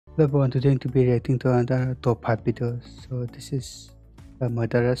Hello everyone, today to be reacting to another top 5 videos. So this is the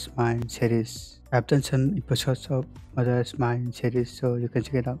Murderous Mind series. I've done some episodes of Murderous Mind series, so you can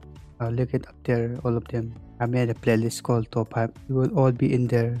check it out. I'll link it up there, all of them. I made a playlist called Top 5. It will all be in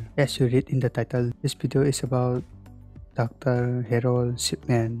there as you read in the title. This video is about Dr. Harold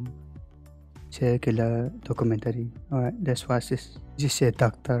Shipman serial killer documentary. Alright, let's watch this. This is a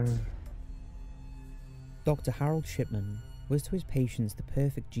doctor. Dr. Harold Shipman was to his patients the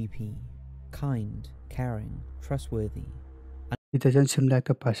perfect GP, kind, caring, trustworthy, and He doesn't seem like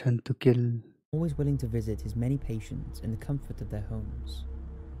a person to kill. always willing to visit his many patients in the comfort of their homes.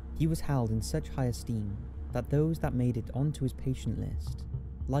 He was held in such high esteem that those that made it onto his patient list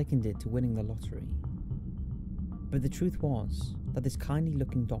likened it to winning the lottery. But the truth was that this kindly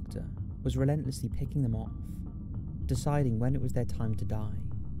looking doctor was relentlessly picking them off, deciding when it was their time to die,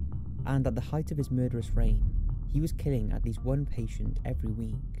 and at the height of his murderous reign, he was killing at least one patient every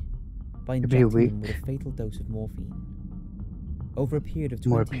week by injecting them with a fatal dose of morphine. Over a period of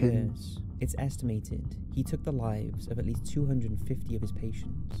 20 years, it's estimated he took the lives of at least 250 of his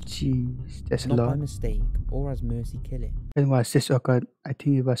patients. Jeez, that's a not lot. by mistake or as mercy killing. When was this occurred? I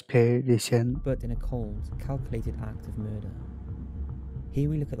think it was very recent. But in a cold, calculated act of murder. Here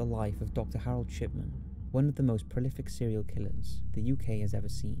we look at the life of Dr. Harold Shipman, one of the most prolific serial killers the UK has ever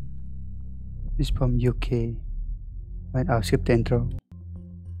seen. This is from UK. Right, I'll skip the intro.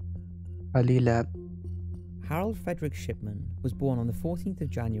 Ali Lab. Harold Frederick Shipman was born on the 14th of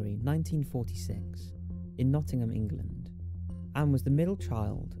January 1946 in Nottingham, England, and was the middle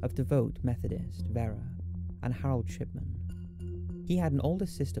child of devout Methodist Vera and Harold Shipman. He had an older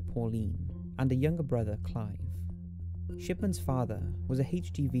sister Pauline and a younger brother Clive. Shipman's father was a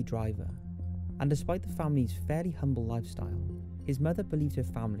HGV driver, and despite the family's fairly humble lifestyle, his mother believed her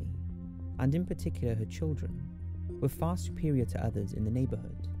family, and in particular her children, were far superior to others in the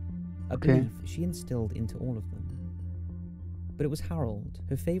neighbourhood, a belief she instilled into all of them. But it was Harold,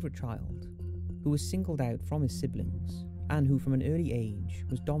 her favourite child, who was singled out from his siblings, and who from an early age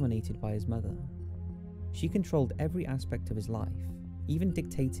was dominated by his mother. She controlled every aspect of his life, even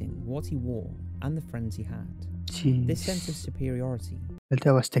dictating what he wore and the friends he had. Jeez. This sense of superiority That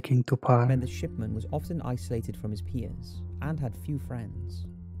was taking too far. meant that Shipman was often isolated from his peers and had few friends,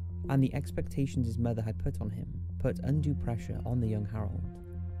 and the expectations his mother had put on him put undue pressure on the young Harold.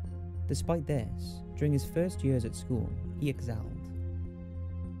 Despite this, during his first years at school, he excelled.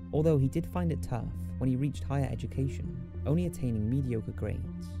 Although he did find it tough when he reached higher education, only attaining mediocre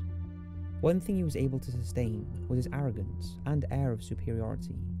grades. One thing he was able to sustain was his arrogance and air of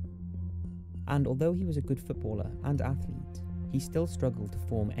superiority. And although he was a good footballer and athlete, he still struggled to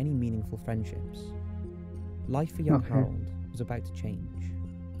form any meaningful friendships. Life for young Harold was about to change.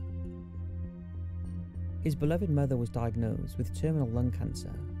 His beloved mother was diagnosed with terminal lung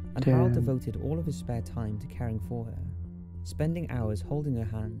cancer, and Harold devoted all of his spare time to caring for her, spending hours holding her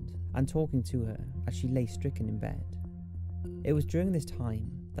hand and talking to her as she lay stricken in bed. It was during this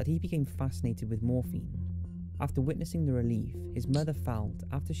time that he became fascinated with morphine, after witnessing the relief his mother felt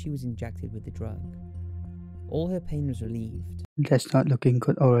after she was injected with the drug. All her pain was relieved. That's not looking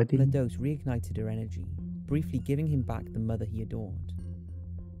good already. The dose reignited her energy, briefly giving him back the mother he adored.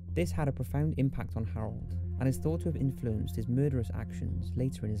 This had a profound impact on Harold, and is thought to have influenced his murderous actions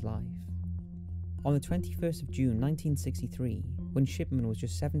later in his life. On the 21st of June 1963, when Shipman was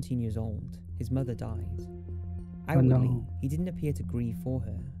just 17 years old, his mother died. Outwardly, he didn't appear to grieve for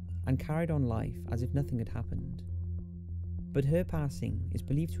her, and carried on life as if nothing had happened. But her passing is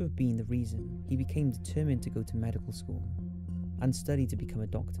believed to have been the reason he became determined to go to medical school, and study to become a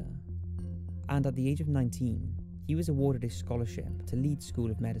doctor. And at the age of 19, he was awarded a scholarship to Leeds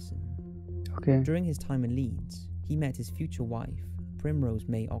School of Medicine. During his time in Leeds, he met his future wife, Primrose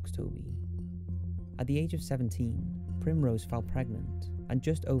May Oxtoby. At the age of 17, Primrose fell pregnant, and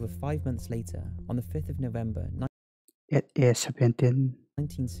just over 5 months later, on the 5th of November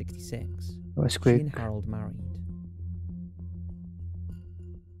 1966, she and Harold married.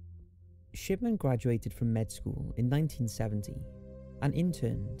 Shipman graduated from med school in 1970 and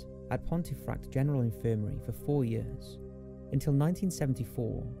interned at Pontefract General Infirmary for 4 years. Until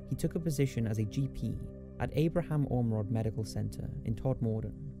 1974, he took a position as a GP at Abraham Ormerod Medical Centre in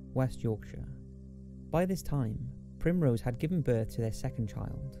Todmorden, West Yorkshire. By this time, Primrose had given birth to their second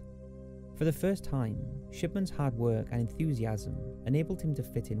child. For the first time, Shipman's hard work and enthusiasm enabled him to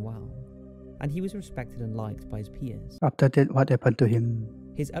fit in well, and he was respected and liked by his peers. After that, what happened to him?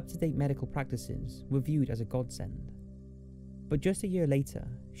 His up-to-date medical practices were viewed as a godsend. But just a year later,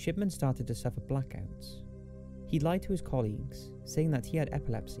 Shipman started to suffer blackouts. He lied to his colleagues, saying that he had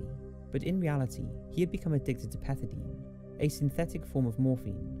epilepsy, but in reality, he had become addicted to pethidine, a synthetic form of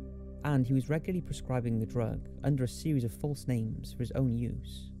morphine, and he was regularly prescribing the drug under a series of false names for his own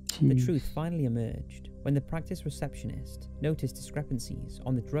use. The truth finally emerged when the practice receptionist noticed discrepancies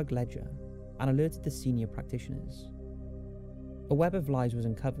on the drug ledger and alerted the senior practitioners. A web of lies was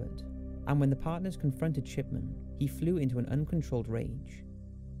uncovered, and when the partners confronted Shipman, he flew into an uncontrolled rage,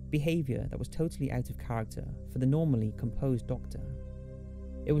 behaviour that was totally out of character for the normally composed doctor.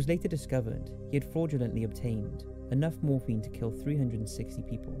 It was later discovered he had fraudulently obtained enough morphine to kill 360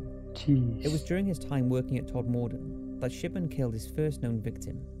 people. Jeez. It was during his time working at Todd Morden that Shipman killed his first known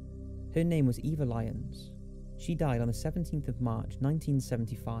victim. Her name was Eva Lyons. She died on the 17th of March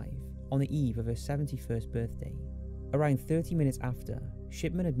 1975, on the eve of her 71st birthday. Around 30 minutes after,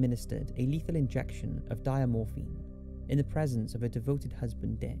 Shipman administered a lethal injection of diamorphine in the presence of her devoted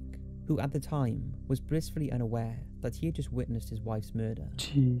husband Dick, who at the time was blissfully unaware that he had just witnessed his wife's murder.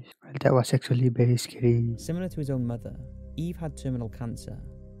 Jeez. Well, that was actually very scary. Similar to his own mother, Eve had terminal cancer,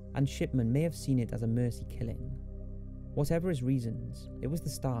 and Shipman may have seen it as a mercy killing. Whatever his reasons, it was the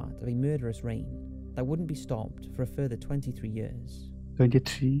start of a murderous reign that wouldn't be stopped for a further 23 years.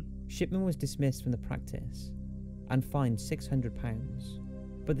 23? Shipman was dismissed from the practice and fined £600,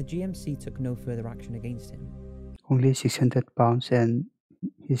 but the GMC took no further action against him. Only £600 and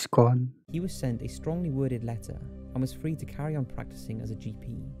he's gone. He was sent a strongly worded letter and was free to carry on practicing as a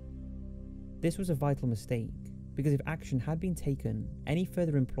GP. This was a vital mistake, because if action had been taken, any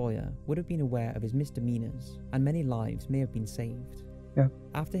further employer would have been aware of his misdemeanours and many lives may have been saved. Yep.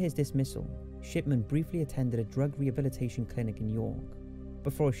 After his dismissal, Shipman briefly attended a drug rehabilitation clinic in York,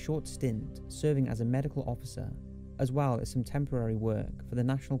 before a short stint serving as a medical officer, as well as some temporary work for the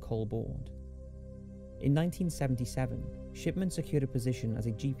National Coal Board. In 1977, Shipman secured a position as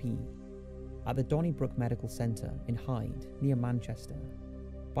a GP at the Donnybrook Medical Centre in Hyde, near Manchester.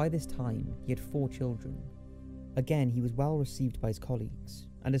 By this time, he had 4 children. Again, he was well received by his colleagues,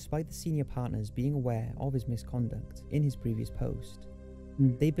 and despite the senior partners being aware of his misconduct in his previous post,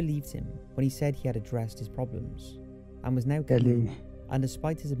 they believed him when he said he had addressed his problems and was now clean, and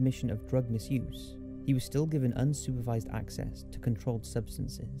despite his admission of drug misuse, he was still given unsupervised access to controlled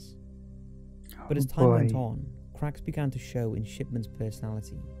substances. But as time went on, cracks began to show in Shipman's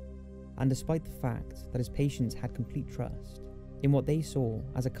personality, and despite the fact that his patients had complete trust in what they saw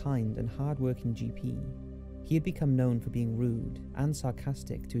as a kind and hard-working GP, he had become known for being rude and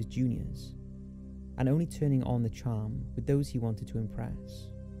sarcastic to his juniors, and only turning on the charm with those he wanted to impress.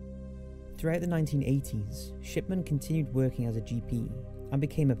 Throughout the 1980s, Shipman continued working as a GP and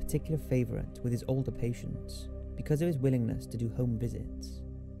became a particular favourite with his older patients because of his willingness to do home visits.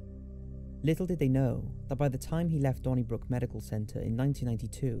 Little did they know that by the time he left Donnybrook Medical Centre in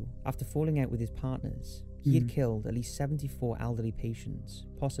 1992, after falling out with his partners, he had killed at least 74 elderly patients,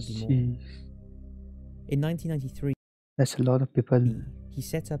 possibly more. In 1993, that's a lot of people. He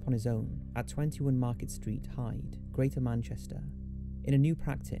set up on his own at 21 Market Street, Hyde, Greater Manchester, in a new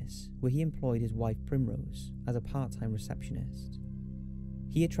practice where he employed his wife Primrose as a part-time receptionist.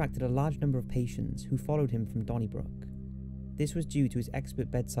 He attracted a large number of patients who followed him from Donnybrook. This was due to his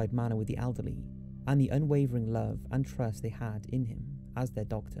expert bedside manner with the elderly and the unwavering love and trust they had in him as their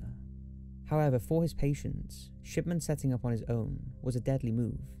doctor. However, for his patients, Shipman setting up on his own was a deadly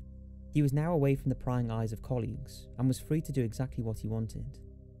move. He was now away from the prying eyes of colleagues and was free to do exactly what he wanted.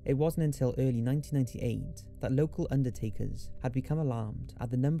 It wasn't until early 1998 that local undertakers had become alarmed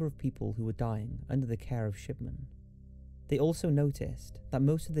at the number of people who were dying under the care of Shipman. They also noticed that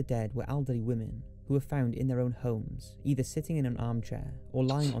most of the dead were elderly women who were found in their own homes, either sitting in an armchair or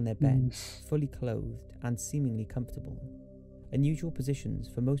lying on their beds, fully clothed and seemingly comfortable, unusual positions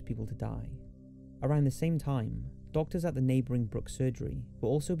for most people to die. Around the same time, doctors at the neighbouring Brook Surgery were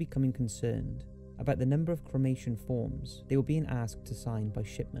also becoming concerned about the number of cremation forms they were being asked to sign by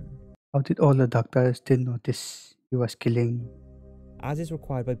Shipman. How did all the doctors didn't notice he was killing? As is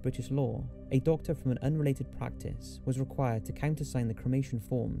required by British law, a doctor from an unrelated practice was required to countersign the cremation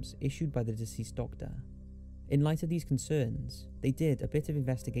forms issued by the deceased doctor. In light of these concerns, they did a bit of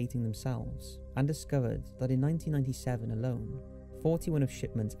investigating themselves and discovered that in 1997 alone, 41 of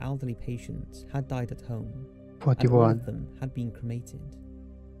Shipman's elderly patients had died at home, 41. and all of them had been cremated.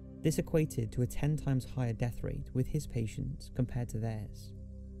 This equated to a 10 times higher death rate with his patients compared to theirs.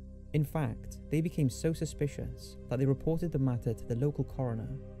 In fact, they became so suspicious that they reported the matter to the local coroner,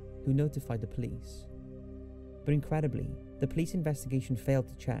 who notified the police. But incredibly, the police investigation failed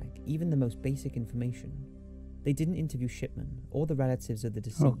to check even the most basic information. They didn't interview Shipman or the relatives of the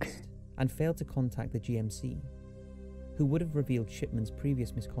deceased, and failed to contact the GMC, who would have revealed Shipman's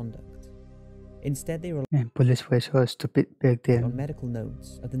previous misconduct. Instead, they relied police were so stupid back then on medical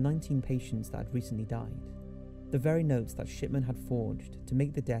notes of the 19 patients that had recently died. the very notes that Shipman had forged to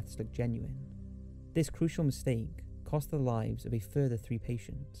make the deaths look genuine. This crucial mistake cost the lives of a further 3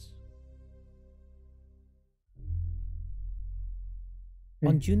 patients.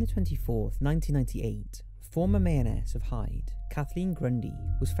 On June the 24th, 1998, former Mayoress of Hyde, Kathleen Grundy,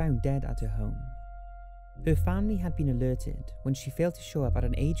 was found dead at her home. Her family had been alerted when she failed to show up at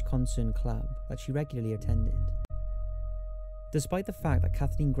an age-concerned club that she regularly attended. Despite the fact that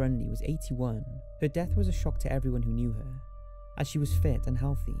Kathleen Grundy was 81, her death was a shock to everyone who knew her, as she was fit and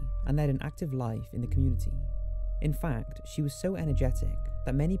healthy and led an active life in the community. In fact, she was so energetic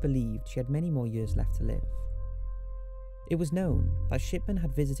that many believed she had many more years left to live. It was known that Shipman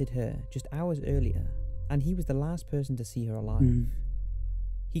had visited her just hours earlier, and he was the last person to see her alive.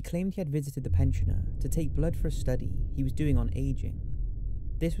 He claimed he had visited the pensioner to take blood for a study he was doing on aging.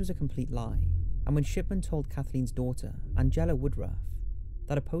 This was a complete lie, and when Shipman told Kathleen's daughter, Angela Woodruff,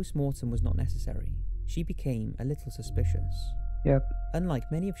 that a post-mortem was not necessary, she became a little suspicious.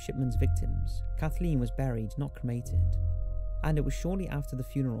 Unlike many of Shipman's victims, Kathleen was buried, not cremated, and it was shortly after the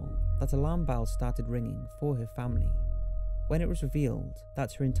funeral that alarm bells started ringing for her family, when it was revealed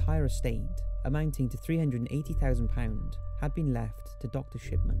that her entire estate, amounting to £380,000, had been left to Dr.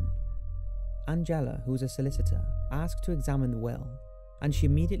 Shipman. Angela, who was a solicitor, asked to examine the will, and she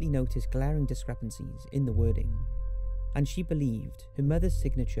immediately noticed glaring discrepancies in the wording, and she believed her mother's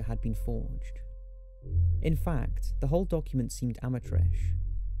signature had been forged. In fact, the whole document seemed amateurish,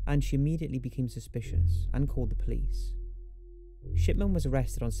 and she immediately became suspicious and called the police. Shipman was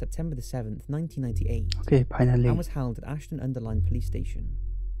arrested on September the 7th, 1998, and was held at Ashton-under-Lyne Police Station,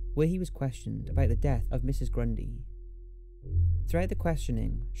 where he was questioned about the death of Mrs. Grundy. Throughout the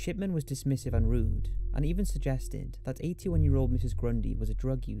questioning, Shipman was dismissive and rude, and even suggested that 81-year-old Mrs. Grundy was a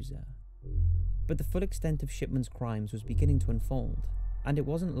drug user. But the full extent of Shipman's crimes was beginning to unfold, and it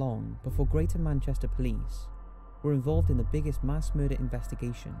wasn't long before Greater Manchester Police were involved in the biggest mass murder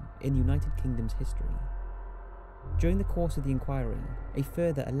investigation in the United Kingdom's history. During the course of the inquiry, a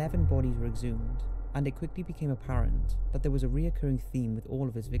further 11 bodies were exhumed, and it quickly became apparent that there was a reoccurring theme with all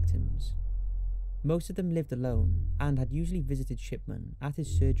of his victims. Most of them lived alone and had usually visited Shipman at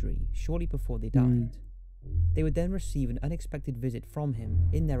his surgery shortly before they died. They would then receive an unexpected visit from him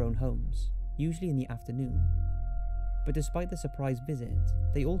in their own homes, usually in the afternoon. But despite the surprise visit,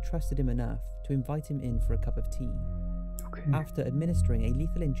 they all trusted him enough to invite him in for a cup of tea. After administering a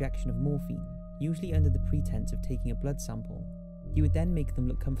lethal injection of morphine, usually under the pretense of taking a blood sample, he would then make them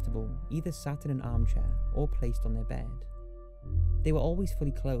look comfortable, either sat in an armchair or placed on their bed. They were always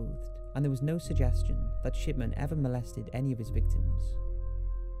fully clothed, and there was no suggestion that Shipman ever molested any of his victims.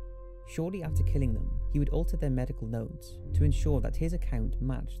 Shortly after killing them, he would alter their medical notes to ensure that his account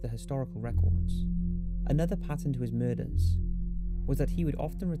matched the historical records. Another pattern to his murders was that he would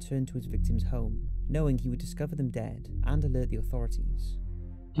often return to his victims' home, knowing he would discover them dead and alert the authorities.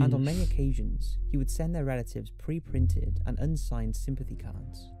 And on many occasions, he would send their relatives pre-printed and unsigned sympathy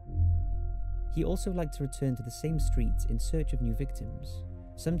cards. He also liked to return to the same streets in search of new victims,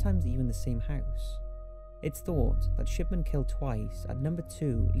 sometimes even the same house. It's thought that Shipman killed twice at number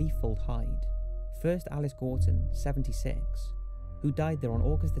 2 Leafold Hyde, first Alice Gorton, 76, who died there on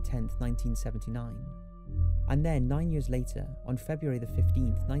August the 10th, 1979, and then 9 years later, on February the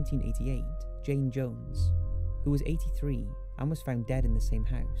 15th, 1988, Jane Jones, who was 83 and was found dead in the same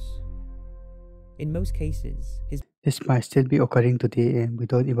house. In most cases, this might still be occurring today and we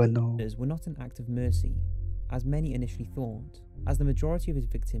don't even know. Were not an act of mercy, as many initially thought, as the majority of his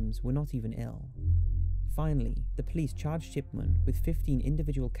victims were not even ill. Finally, the police charged Shipman with 15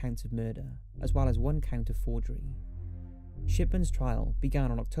 individual counts of murder, as well as 1 count of forgery. Shipman's trial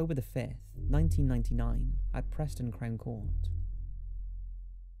began on October the 5th, 1999, at Preston Crown Court.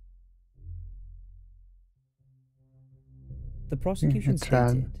 The prosecution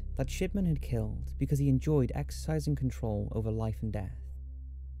stated that Shipman had killed because he enjoyed exercising control over life and death,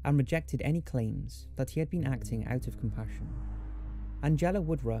 and rejected any claims that he had been acting out of compassion. Angela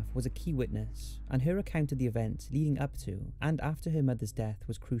Woodruff was a key witness, and her account of the events leading up to and after her mother's death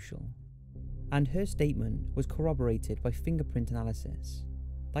was crucial. And her statement was corroborated by fingerprint analysis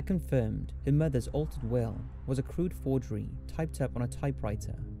that confirmed her mother's altered will was a crude forgery typed up on a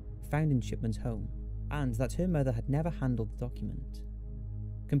typewriter found in Shipman's home, and that her mother had never handled the document.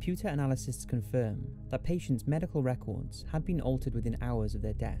 Computer analysts confirm that patients' medical records had been altered within hours of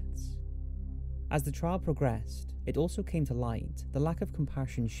their deaths. As the trial progressed, it also came to light the lack of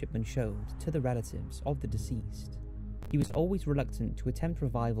compassion Shipman showed to the relatives of the deceased. He was always reluctant to attempt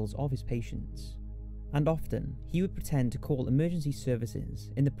revivals of his patients, and often he would pretend to call emergency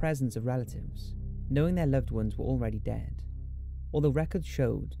services in the presence of relatives, knowing their loved ones were already dead, although records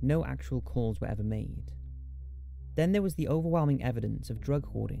showed no actual calls were ever made. Then there was the overwhelming evidence of drug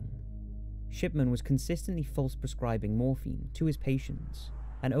hoarding. Shipman was consistently false prescribing morphine to his patients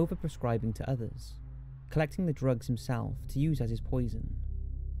and overprescribing to others, collecting the drugs himself to use as his poison.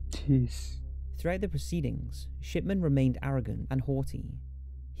 Jeez. Throughout the proceedings, Shipman remained arrogant and haughty.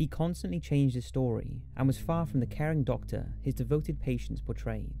 He constantly changed his story and was far from the caring doctor his devoted patients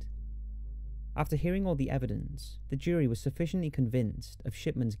portrayed. After hearing all the evidence, the jury was sufficiently convinced of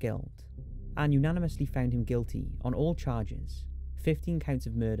Shipman's guilt and unanimously found him guilty on all charges, 15 counts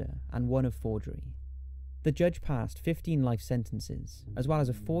of murder and 1 of forgery. The judge passed 15 life sentences, as well as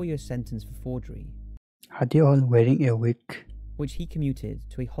a 4-year sentence for forgery. Are they all wearing a wig? Which he commuted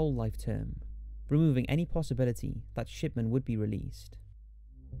to a whole life term, removing any possibility that Shipman would be released.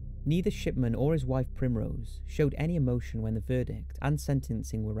 Neither Shipman or his wife Primrose showed any emotion when the verdict and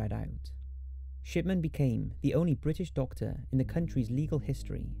sentencing were read out. Shipman became the only British doctor in the country's legal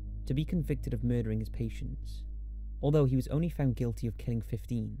history to be convicted of murdering his patients, although he was only found guilty of killing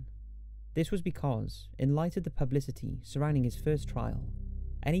 15. This was because, in light of the publicity surrounding his first trial,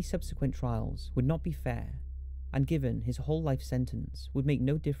 any subsequent trials would not be fair, and given his whole life sentence would make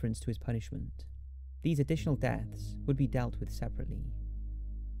no difference to his punishment. These additional deaths would be dealt with separately.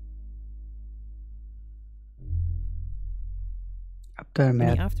 In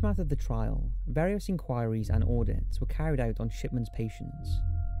the aftermath of the trial, various inquiries and audits were carried out on Shipman's patients,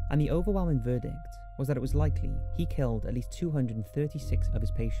 and the overwhelming verdict was that it was likely he killed at least 236 of his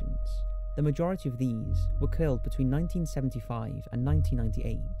patients. The majority of these were killed between 1975 and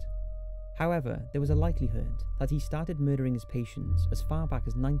 1998. However, there was a likelihood that he started murdering his patients as far back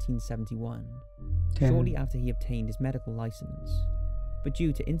as 1971, shortly after he obtained his medical license. But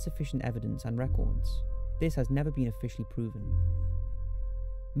due to insufficient evidence and records, this has never been officially proven.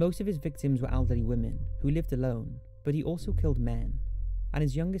 Most of his victims were elderly women who lived alone, but he also killed men, and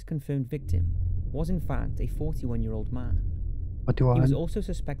his youngest confirmed victim was in fact a 41-year-old man. 41. He was also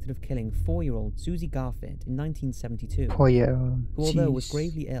suspected of killing 4-year-old Susie Garfitt in 1972, 4-year-old. who, although was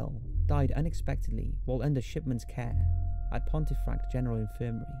gravely ill, died unexpectedly while under Shipman's care at Pontefract General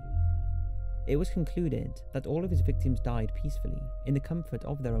Infirmary. It was concluded that all of his victims died peacefully in the comfort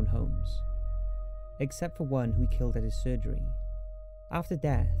of their own homes, except for one who he killed at his surgery. After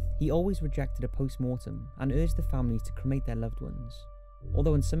death, he always rejected a post-mortem and urged the families to cremate their loved ones,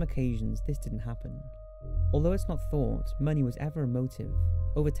 although on some occasions this didn't happen. Although it's not thought money was ever a motive,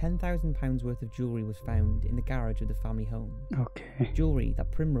 over £10,000 worth of jewellery was found in the garage of the family home. Okay. Jewellery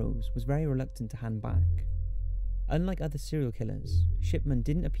that Primrose was very reluctant to hand back. Unlike other serial killers, Shipman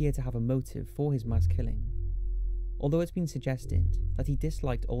didn't appear to have a motive for his mass killing, although it's been suggested that he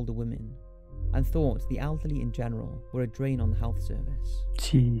disliked older women and thought the elderly in general were a drain on the health service.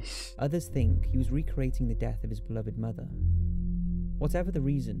 Jeez. Others think he was recreating the death of his beloved mother. Whatever the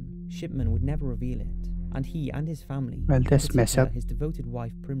reason, Shipman would never reveal it, and he and his family, Well, that's messed up. his devoted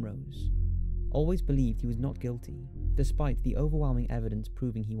wife Primrose, always believed he was not guilty, despite the overwhelming evidence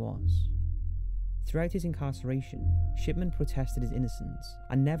proving he was. Throughout his incarceration, Shipman protested his innocence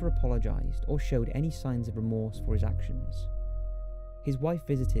and never apologised or showed any signs of remorse for his actions. His wife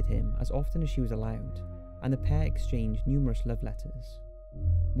visited him as often as she was allowed, and the pair exchanged numerous love letters.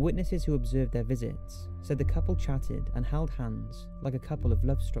 Witnesses who observed their visits said the couple chatted and held hands like a couple of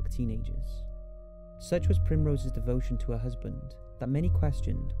love-struck teenagers. Such was Primrose's devotion to her husband that many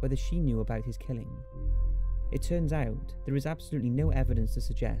questioned whether she knew about his killing. It turns out there is absolutely no evidence to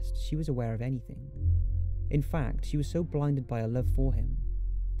suggest she was aware of anything. In fact, she was so blinded by her love for him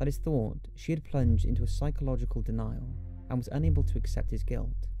that it's thought she had plunged into a psychological denial and was unable to accept his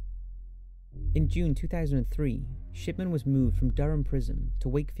guilt. In June 2003, Shipman was moved from Durham Prison to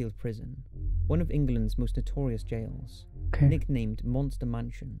Wakefield Prison, one of England's most notorious jails, nicknamed Monster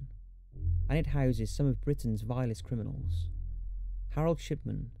Mansion, and it houses some of Britain's vilest criminals. Harold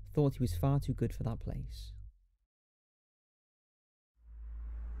Shipman thought he was far too good for that place.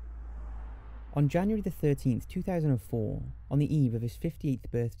 On January the 13th, 2004, on the eve of his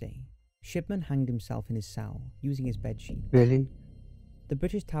 58th birthday, Shipman hanged himself in his cell using his bedsheet. Really? The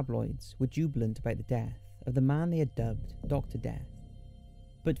British tabloids were jubilant about the death of the man they had dubbed Dr. Death.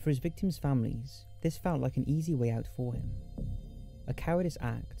 But for his victims' families, this felt like an easy way out for him. A cowardice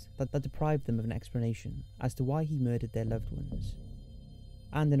act that deprived them of an explanation as to why he murdered their loved ones.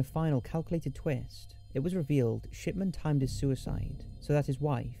 And in a final calculated twist, it was revealed Shipman timed his suicide so that his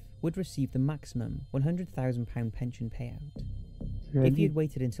wife would receive the maximum £100,000 pension payout. Really? If he had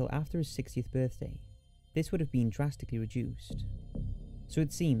waited until after his 60th birthday, this would have been drastically reduced. So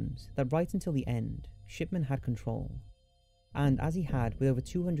it seems that right until the end, Shipman had control. And as he had with over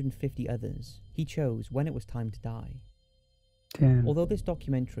 250 others, he chose when it was time to die. Damn. Although this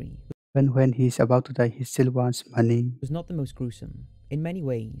documentary When he's about to die, he still wants money. It was not the most gruesome. In many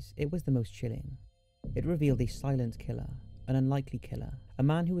ways, it was the most chilling. It revealed a silent killer, an unlikely killer, a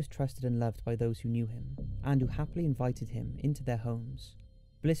man who was trusted and loved by those who knew him, and who happily invited him into their homes,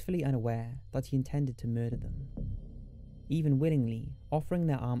 blissfully unaware that he intended to murder them, even willingly offering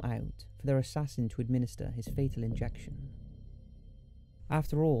their arm out for their assassin to administer his fatal injection.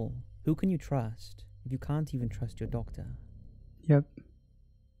 After all, who can you trust if you can't even trust your doctor? Yep.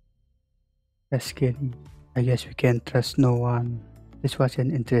 That's scary. I guess we can't trust no one. This was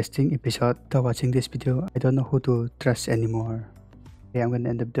an interesting episode. After watching this video, I don't know who to trust anymore. Okay, I'm gonna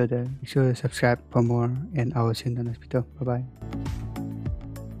end the video there. Make sure to subscribe for more, and I will see you in the next video. Bye bye.